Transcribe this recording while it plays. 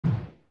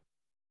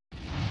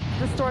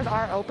the stores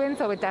are open,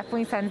 so it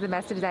definitely sends the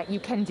message that you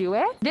can do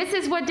it. This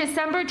is what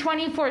December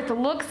 24th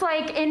looks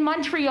like in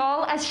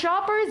Montreal as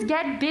shoppers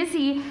get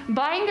busy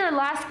buying their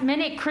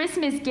last-minute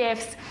Christmas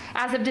gifts.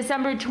 As of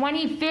December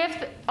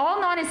 25th, all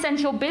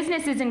non-essential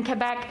businesses in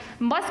Quebec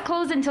must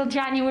close until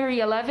January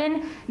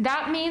 11.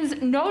 That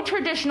means no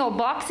traditional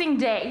Boxing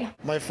Day.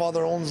 My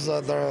father owns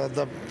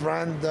the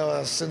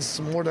brand since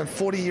more than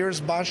 40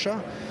 years,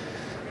 Basha.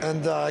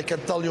 And I can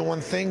tell you one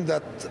thing,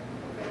 that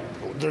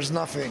there's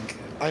nothing.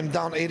 I'm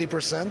down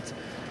 80%.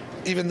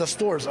 Even the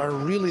stores are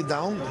really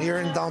down here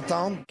in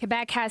downtown.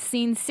 Quebec has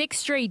seen 6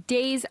 straight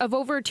days of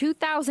over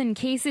 2,000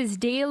 cases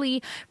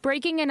daily,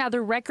 breaking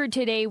another record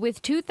today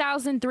with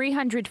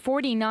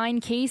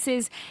 2,349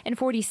 cases and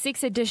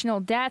 46 additional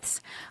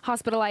deaths.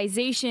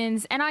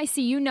 Hospitalizations and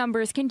ICU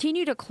numbers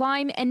continue to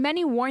climb, and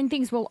many warn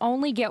things will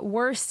only get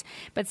worse.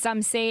 But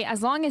some say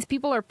as long as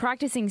people are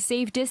practicing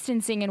safe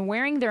distancing and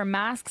wearing their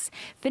masks,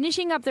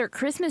 finishing up their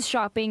Christmas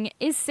shopping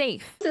is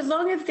safe. As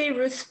long as they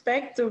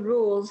respect the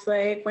rules,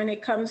 like when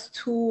it comes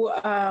to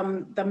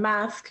the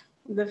mask,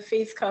 the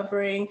face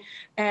covering,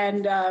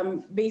 and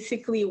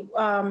basically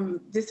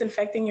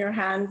disinfecting your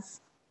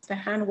hands, the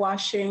hand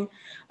washing.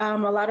 A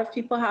lot of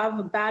people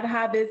have bad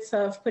habits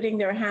of putting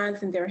their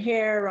hands in their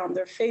hair, around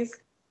their face.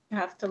 You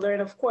have to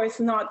learn, of course,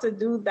 not to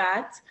do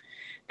that.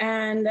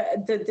 And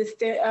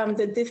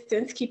the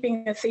distance,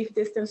 keeping a safe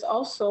distance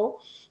also,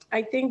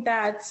 I think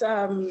that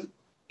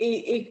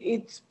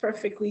it's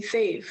perfectly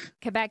safe.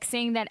 Quebec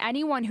saying that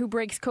anyone who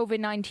breaks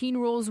COVID-19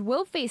 rules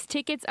will face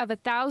tickets of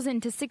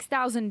 $1,000 to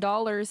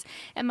 $6,000.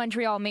 And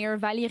Montreal Mayor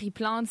Valérie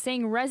Plante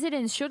saying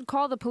residents should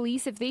call the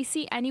police if they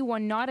see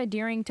anyone not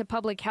adhering to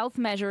public health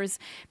measures.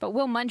 But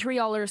will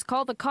Montrealers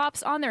call the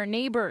cops on their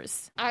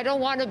neighbors? I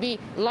don't want to be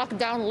locked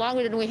down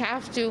longer than we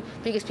have to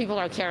because people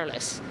are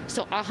careless.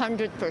 So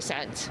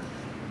 100%.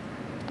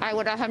 I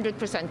would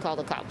 100% call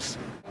the cops.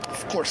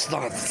 Of course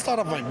not. It's none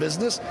of my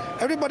business.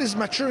 Everybody's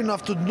mature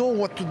enough to know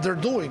what they're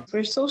doing.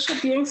 We're social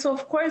beings, so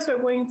of course we're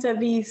going to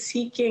be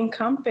seeking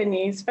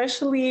company,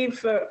 especially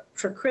for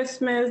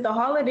Christmas. The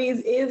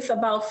holidays is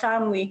about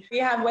family. We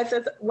have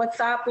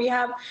WhatsApp. We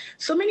have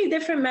so many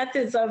different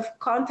methods of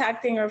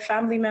contacting our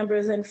family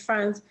members and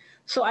friends.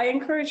 So I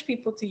encourage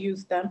people to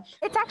use them.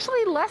 It's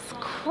actually less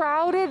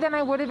crowded than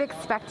I would have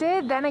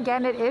expected. Then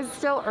again, it is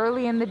still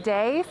early in the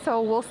day, so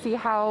we'll see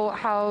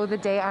how the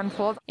day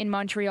unfolds. In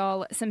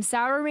Montreal,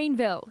 Samsara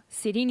Rainville,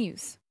 City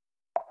News.